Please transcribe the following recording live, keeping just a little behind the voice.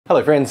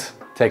Hello friends,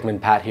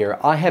 TECHMANPAT here.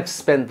 I have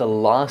spent the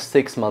last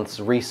 6 months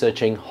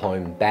researching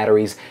home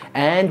batteries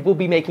and will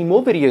be making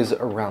more videos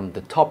around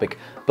the topic.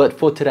 But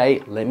for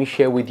today, let me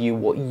share with you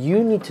what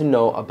you need to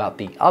know about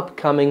the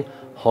upcoming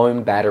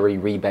home battery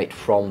rebate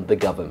from the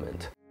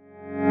government.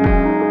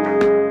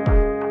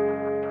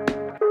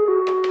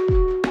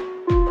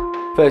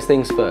 First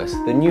things first,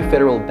 the new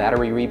federal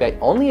battery rebate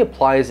only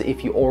applies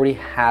if you already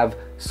have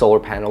solar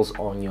panels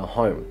on your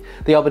home.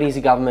 The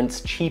Albanese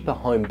government's Cheaper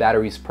Home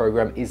Batteries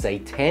program is a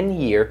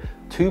 10-year,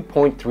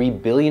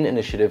 $2.3 billion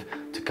initiative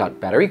to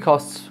cut battery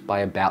costs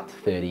by about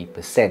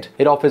 30%.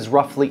 It offers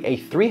roughly a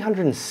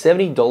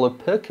 $370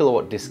 per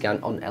kilowatt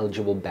discount on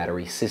eligible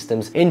battery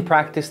systems. In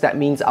practice, that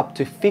means up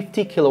to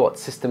 50 kilowatt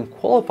system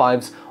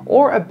qualifies,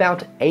 or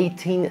about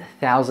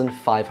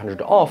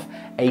 $18,500 off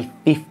a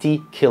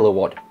 50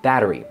 kilowatt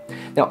battery.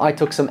 Now, I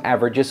took some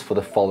averages for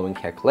the following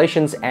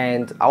calculations,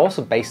 and I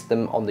also based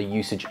them on the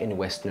usage in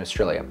Western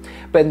Australia,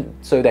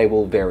 so they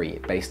will vary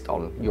based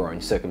on your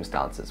own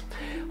circumstances.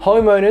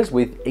 Homeowners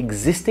with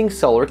existing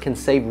solar can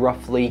save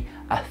roughly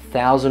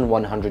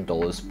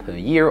 $1,100 per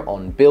year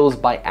on bills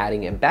by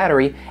adding a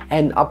battery,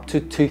 and up to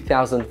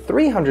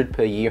 $2,300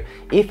 per year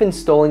if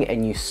installing a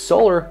new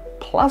solar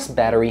plus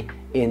battery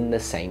in the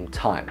same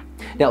time.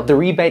 Now, the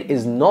rebate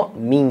is not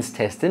means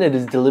tested. It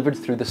is delivered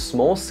through the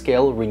Small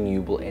Scale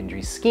Renewable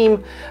Energy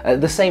Scheme,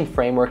 the same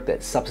framework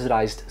that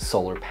subsidized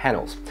solar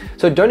panels.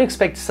 So don't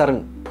expect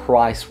sudden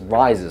price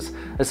rises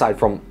aside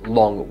from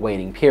long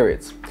waiting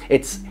periods.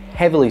 It's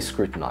heavily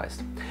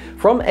scrutinized.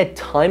 From a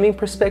timing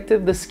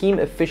perspective, the scheme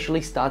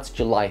officially starts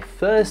July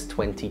 1st,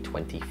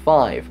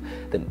 2025,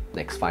 the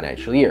next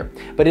financial year,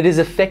 but it is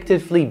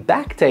effectively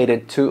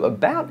backdated to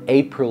about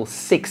April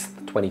 6th,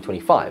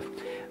 2025.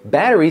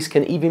 Batteries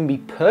can even be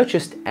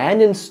purchased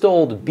and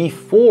installed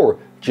before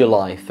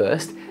July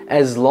 1st,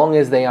 as long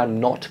as they are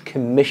not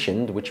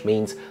commissioned, which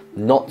means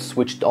not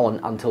switched on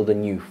until the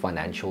new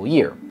financial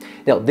year.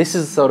 Now, this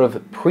is sort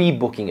of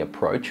pre-booking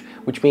approach,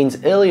 which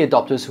means early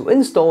adopters who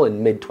install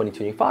in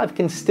mid-2025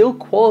 can still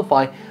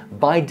qualify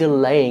by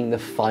delaying the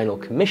final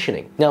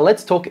commissioning. Now,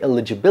 let's talk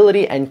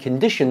eligibility and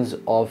conditions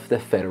of the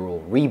federal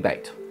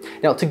rebate.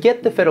 Now, to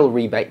get the federal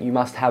rebate, you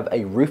must have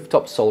a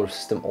rooftop solar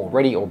system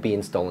already or be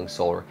installing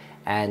solar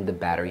and the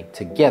battery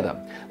together.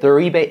 The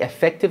rebate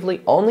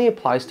effectively only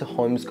applies to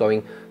homes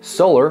going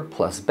solar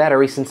plus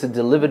battery, since it's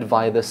delivered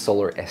via the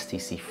solar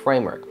STC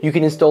framework. You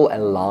can install a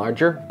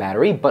larger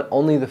battery, but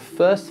only the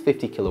first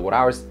 50 kilowatt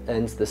hours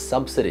earns the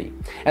subsidy.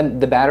 And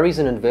the batteries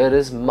and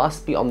inverters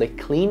must be on the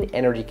Clean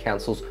Energy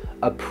Council's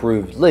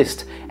approved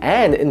list,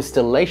 and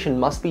installation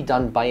must be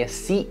done by a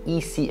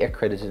CEC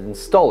accredited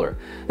installer.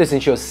 This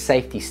ensures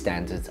safety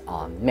standards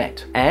are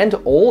met. And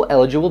all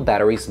eligible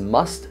batteries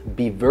must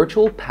be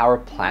virtual power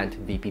plant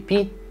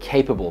VPP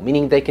capable,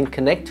 meaning they can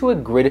connect to a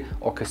grid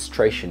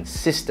orchestration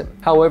system.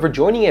 However,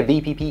 joining a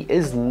VPP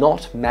is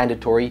not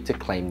mandatory to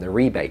claim the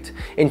rebate.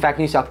 In fact,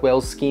 New South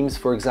Wales schemes,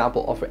 for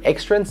example, offer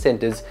extra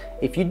incentives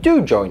if you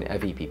do join a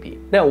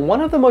VPP. Now,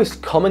 one of the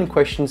most common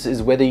questions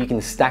is whether you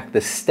can stack the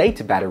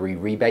state battery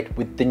rebate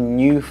with the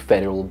new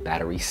federal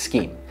battery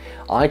scheme.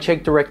 I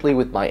checked directly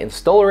with my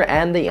installer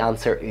and the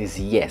answer is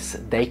yes,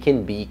 they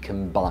can be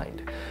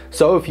combined.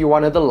 So if you're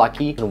one of the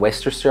lucky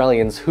West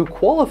Australians who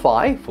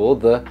qualify for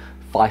the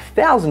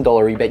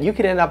 $5,000 rebate, you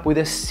could end up with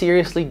a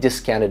seriously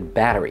discounted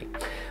battery.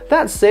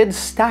 That said,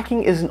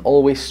 stacking isn't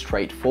always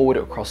straightforward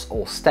across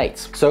all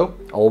states, so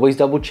always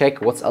double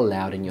check what's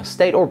allowed in your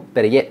state, or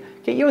better yet,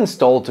 get you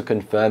installed to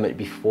confirm it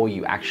before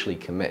you actually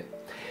commit.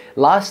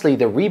 Lastly,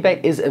 the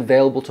rebate is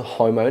available to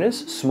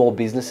homeowners, small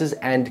businesses,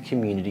 and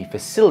community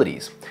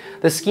facilities.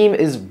 The scheme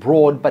is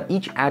broad, but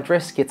each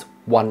address gets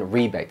one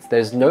rebate.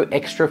 There's no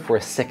extra for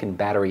a second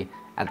battery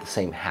at the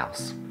same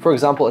house. For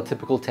example, a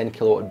typical 10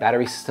 kilowatt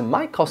battery system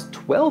might cost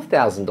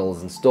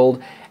 $12,000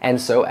 installed, and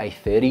so a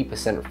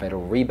 30%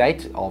 federal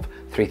rebate of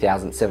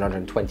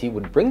 $3,720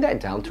 would bring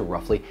that down to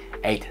roughly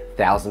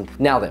 $8,000.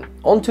 Now then,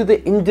 onto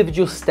the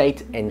individual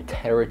state and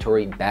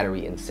territory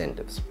battery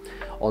incentives.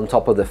 On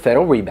top of the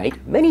federal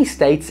rebate, many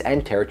states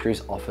and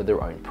territories offer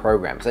their own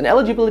programs, and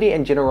eligibility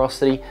and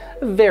generosity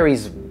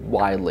varies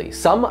widely.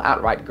 Some are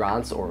outright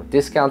grants or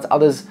discounts,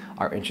 others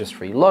are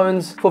interest-free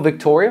loans. For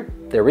Victoria,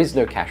 there is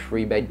no cash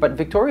rebate, but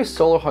Victoria's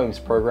Solar Homes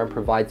program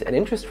provides an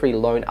interest-free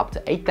loan up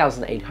to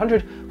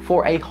 $8,800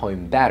 for a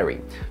home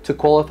battery. To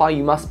qualify,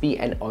 you must be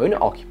an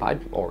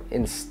owner-occupied or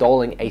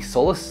installing a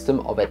solar system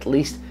of at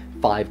least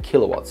 5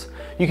 kilowatts.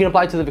 You can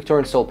apply to the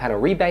Victorian Solar Panel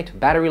Rebate,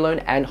 battery loan,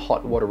 and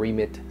hot water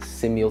remit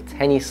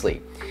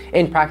simultaneously.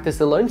 In practice,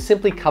 the loan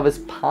simply covers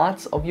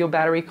parts of your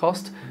battery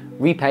cost,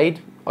 repaid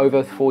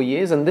over 4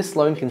 years, and this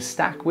loan can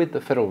stack with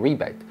the federal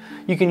rebate.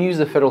 You can use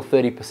the federal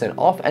 30%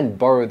 off and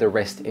borrow the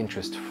rest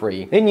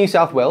interest-free. In New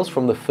South Wales,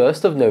 from the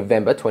 1st of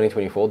November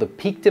 2024, the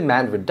Peak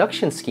Demand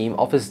Reduction Scheme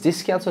offers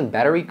discounts on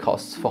battery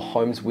costs for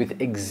homes with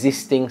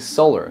existing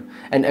solar,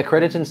 and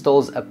accredited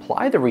installers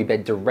apply the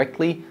rebate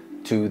directly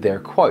to their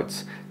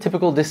quotes.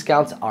 Typical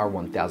discounts are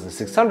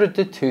 $1,600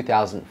 to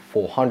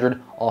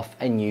 $2,400 off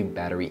a new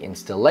battery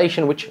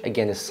installation, which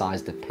again is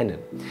size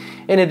dependent.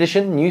 In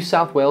addition, New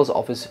South Wales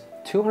offers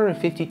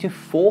 $250 to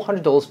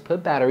 $400 per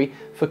battery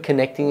for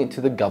connecting it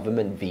to the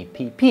government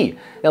VPP.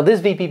 Now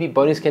this VPP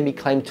bonus can be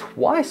claimed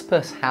twice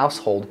per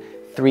household,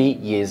 3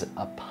 years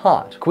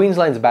apart.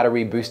 Queensland's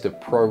battery booster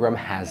program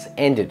has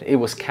ended. It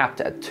was capped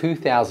at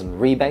 2,000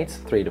 rebates,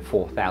 $3,000 to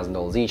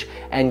 $4,000 each,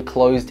 and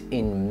closed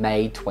in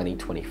May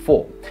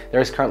 2024. There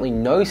is currently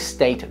no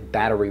state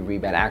battery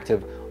rebate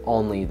active,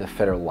 only the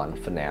federal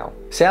one for now.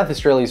 South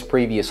Australia's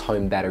previous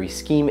home battery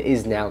scheme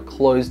is now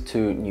closed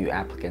to new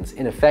applicants.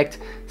 In effect,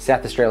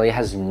 South Australia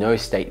has no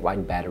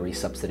statewide battery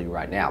subsidy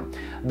right now.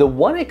 The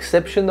one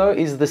exception though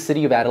is the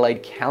City of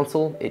Adelaide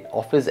Council. It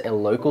offers a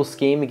local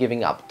scheme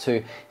giving up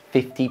to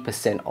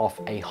 50%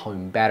 off a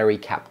home battery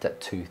capped at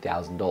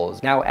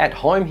 $2,000. Now at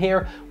home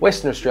here,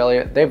 Western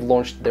Australia, they've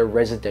launched their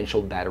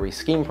residential battery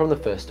scheme from the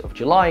 1st of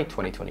July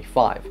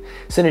 2025.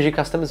 Synergy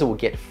customers will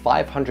get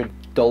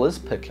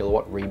 $500 per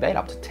kilowatt rebate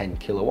up to 10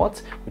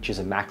 kilowatts, which is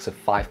a max of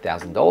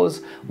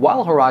 $5,000,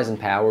 while Horizon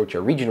Power, which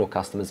are regional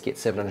customers, get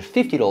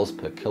 $750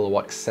 per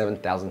kilowatt,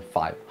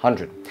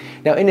 $7,500.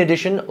 Now in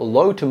addition,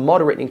 low to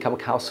moderate income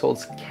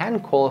households can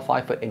qualify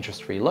for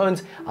interest-free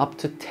loans up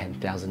to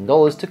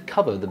 $10,000 to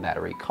cover the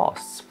battery costs.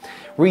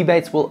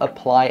 Rebates will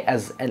apply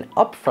as an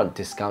upfront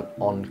discount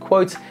on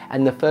quotes,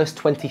 and the first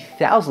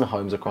 20,000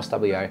 homes across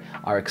WA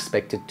are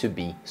expected to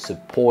be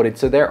supported.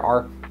 So there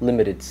are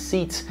limited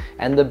seats,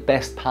 and the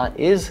best part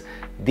is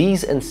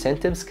these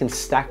incentives can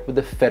stack with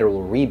the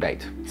federal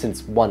rebate,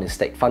 since one is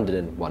state funded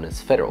and one is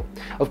federal.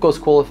 Of course,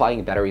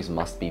 qualifying batteries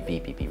must be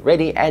VPP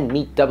ready and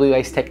meet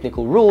WA's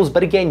technical rules,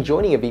 but again,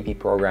 joining a VP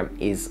program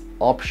is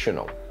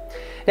optional.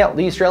 Now,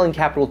 the Australian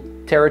Capital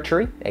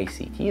Territory,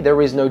 ACT,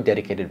 there is no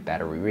dedicated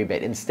battery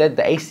rebate. Instead,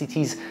 the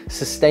ACT's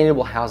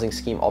Sustainable Housing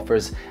Scheme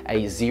offers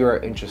a zero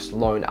interest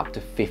loan up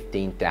to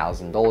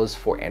 $15,000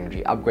 for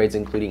energy upgrades,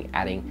 including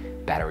adding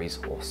batteries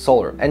or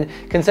solar. And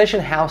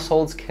concession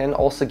households can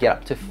also get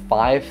up to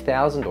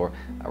 $5,000 or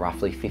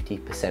roughly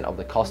 50% of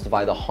the cost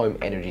via the Home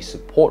Energy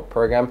Support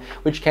Program,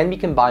 which can be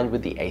combined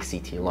with the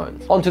ACT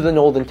loans. Onto the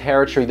Northern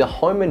Territory, the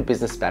Home and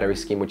Business Battery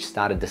Scheme, which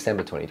started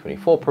December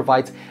 2024,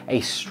 provides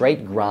a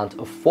straight grant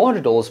of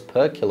 $400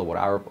 per kilowatt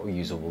hour of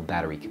usable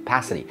battery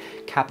capacity,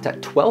 capped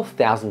at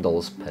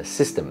 $12,000 per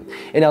system.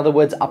 In other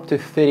words, up to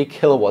 30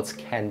 kilowatts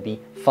can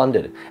be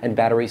funded, and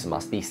batteries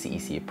must be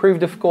CEC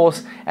approved, of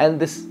course, and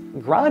this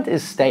grant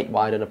is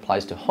statewide and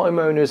applies to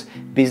homeowners,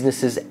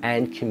 businesses,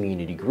 and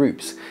community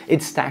groups.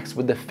 It stacks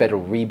with the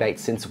federal rebate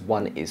since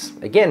one is,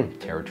 again,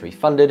 territory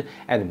funded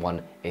and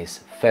one is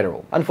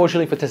federal.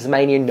 Unfortunately for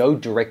Tasmania, no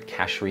direct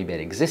cash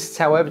rebate exists.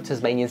 However,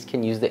 Tasmanians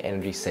can use the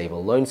Energy Saver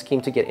Loan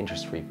Scheme to get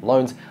interest-free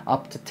loans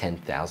up to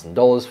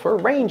 $10,000 for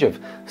a range of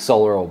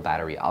solar or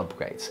battery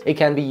upgrades. It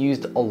can be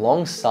used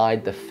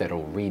alongside the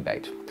federal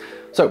rebate.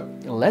 So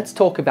let's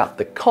talk about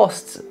the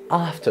costs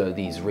after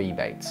these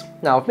rebates.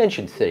 Now I've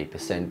mentioned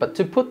 30%, but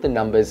to put the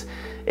numbers,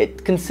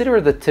 consider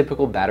the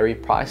typical battery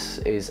price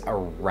is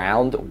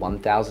around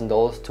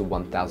 $1,000 to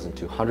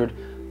 $1,200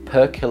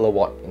 per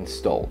kilowatt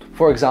installed.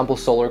 For example,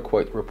 Solar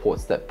Quote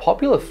reports that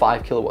popular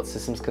 5 kilowatt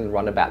systems can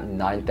run about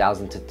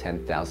 $9,000 to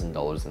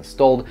 $10,000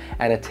 installed,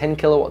 and a 10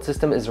 kilowatt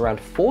system is around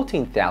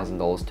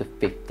 $14,000 to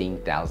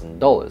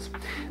 $15,000.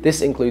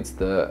 This includes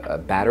the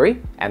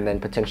battery and then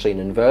potentially an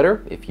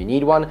inverter if you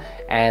need one,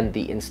 and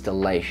the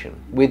installation.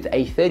 With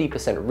a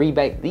 30%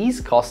 rebate,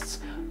 these costs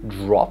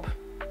drop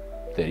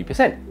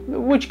 30%,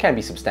 which can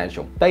be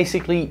substantial.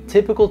 Basically,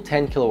 typical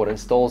 10 kilowatt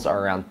installs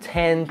are around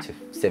 10 to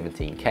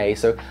 17K,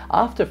 so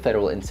after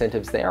federal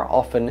incentives, they are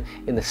often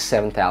in the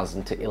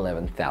 $7,000 to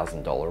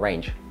 $11,000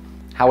 range.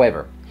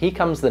 However, here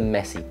comes the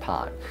messy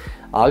part.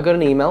 I got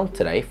an email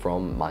today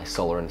from my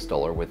solar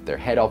installer with their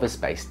head office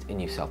based in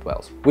New South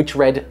Wales, which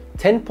read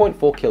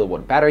 10.4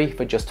 kilowatt battery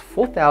for just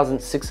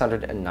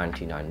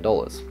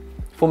 $4,699.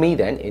 For me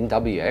then, in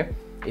WA,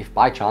 if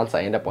by chance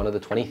I end up one of the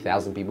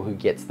 20,000 people who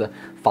gets the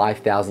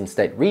 5,000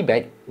 state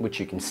rebate, which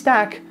you can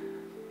stack,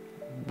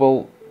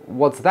 well,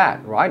 what's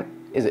that, right?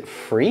 Is it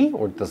free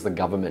or does the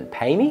government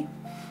pay me?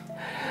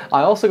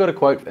 I also got a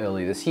quote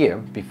earlier this year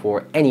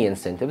before any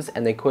incentives,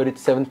 and they quoted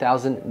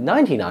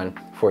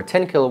 $7,099 for a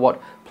 10 kilowatt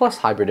plus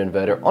hybrid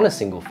inverter on a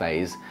single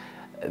phase.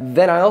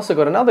 Then I also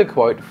got another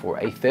quote for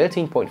a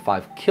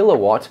 13.5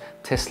 kilowatt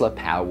Tesla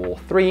Powerwall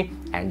 3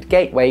 and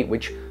Gateway,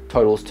 which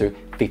totals to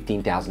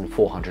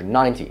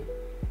 $15,490.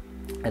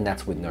 And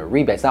that's with no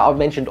rebates. Now, I've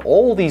mentioned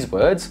all these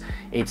words.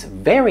 It's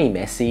very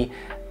messy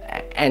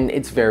and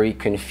it's very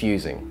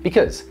confusing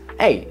because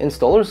A,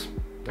 installers,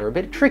 they're a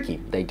bit tricky.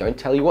 They don't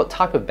tell you what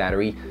type of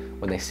battery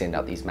when they send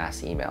out these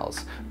mass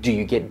emails. Do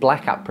you get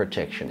blackout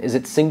protection? Is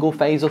it single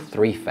phase or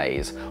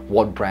 3-phase?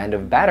 What brand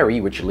of battery,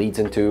 which leads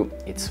into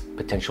its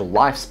potential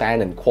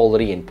lifespan and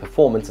quality and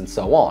performance and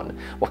so on?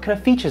 What kind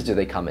of features do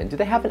they come in? Do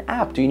they have an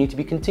app? Do you need to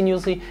be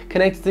continuously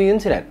connected to the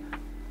internet?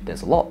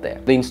 There's a lot there.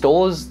 The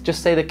installers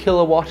just say the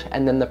kilowatt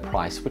and then the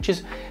price, which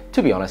is,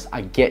 to be honest,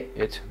 I get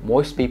it.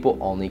 Most people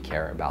only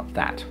care about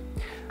that.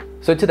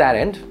 So to that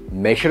end,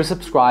 make sure to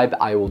subscribe.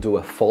 I will do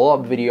a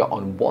follow-up video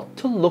on what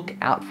to look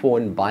out for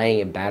when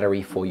buying a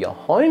battery for your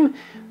home.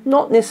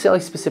 Not necessarily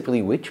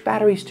specifically which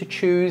batteries to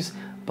choose,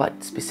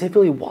 but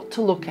specifically what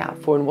to look out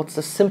for and what's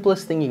the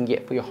simplest thing you can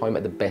get for your home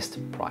at the best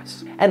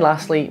price. And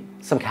lastly,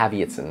 some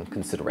caveats and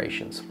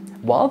considerations.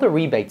 While the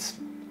rebates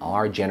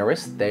are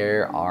generous,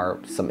 there are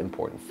some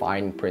important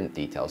fine print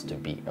details to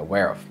be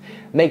aware of.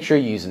 Make sure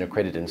you use an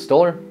accredited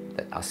installer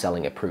that are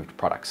selling approved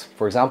products.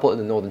 For example, in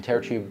the Northern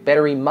Territory,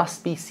 battery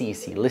must be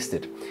CEC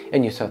listed.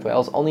 In New South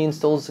Wales, only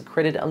installers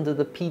accredited under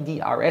the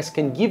PDRS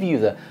can give you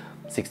the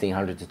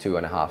 $1,600 to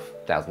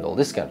 $2,500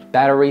 discount.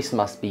 Batteries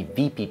must be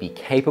VPP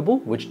capable,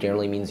 which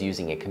generally means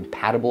using a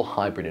compatible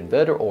hybrid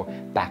inverter or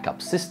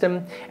backup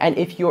system. And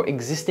if your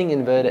existing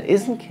inverter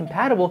isn't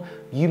compatible,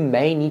 you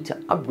may need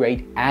to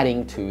upgrade,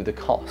 adding to the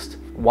cost.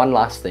 One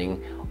last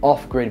thing,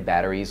 off-grid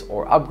batteries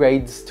or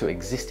upgrades to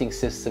existing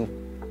systems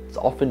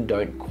often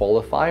don't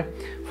qualify.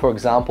 For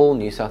example,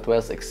 New South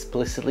Wales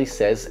explicitly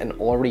says an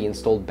already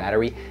installed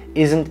battery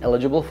isn't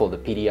eligible for the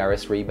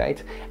PDRS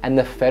rebate, and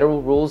the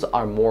federal rules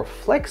are more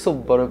flexible,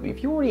 but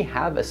if you already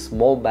have a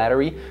small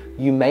battery,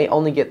 you may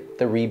only get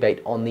the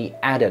rebate on the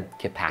added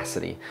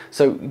capacity.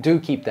 So do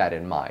keep that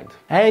in mind.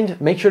 And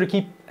make sure to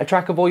keep a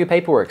track of all your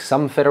paperwork.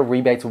 Some federal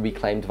rebates will be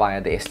claimed via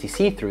the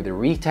STC through the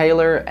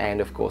retailer and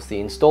of course the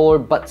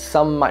installer, but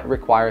some might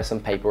require some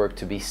paperwork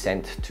to be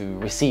sent to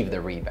receive the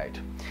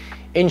rebate.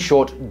 In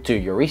short, do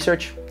your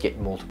research, get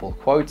multiple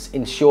quotes,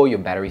 ensure your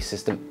battery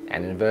system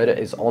and inverter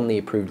is on the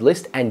approved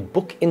list, and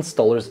book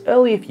installers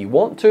early if you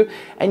want to.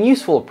 And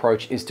useful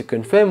approach is to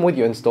confirm with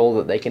your installer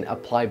that they can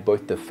apply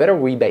both the federal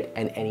rebate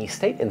and any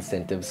state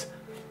incentives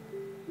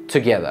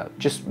together.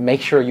 Just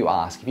make sure you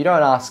ask. If you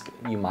don't ask,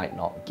 you might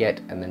not get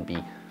and then be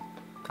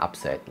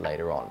upset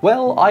later on.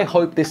 Well, I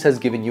hope this has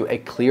given you a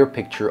clear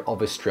picture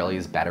of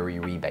Australia's battery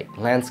rebate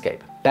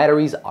landscape.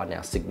 Batteries are now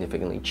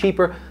significantly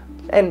cheaper,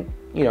 and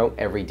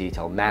every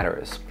detail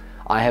matters.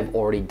 I have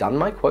already done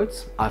my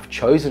quotes, I've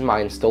chosen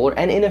my installer,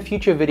 and in a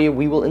future video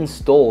we will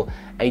install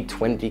a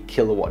 20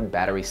 kilowatt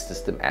battery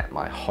system at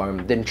my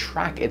home, then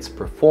track its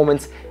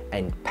performance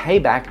and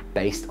payback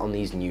based on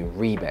these new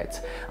rebates.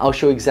 I'll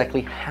show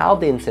exactly how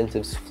the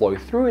incentives flow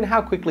through and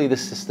how quickly the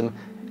system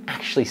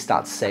actually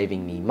starts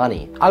saving me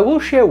money. I will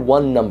share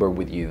one number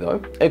with you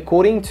though.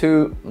 According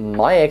to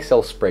my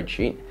Excel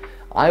spreadsheet,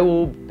 I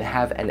will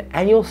have an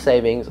annual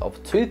savings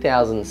of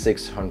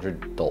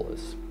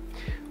 $2,600.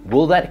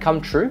 Will that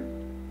come true?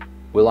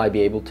 Will I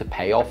be able to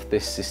pay off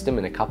this system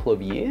in a couple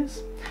of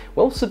years?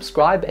 Well,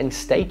 subscribe and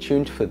stay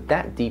tuned for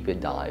that deeper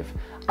dive.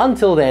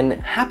 Until then,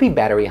 happy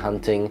battery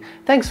hunting,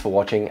 thanks for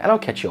watching, and I'll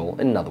catch you all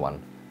in another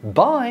one.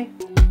 Bye!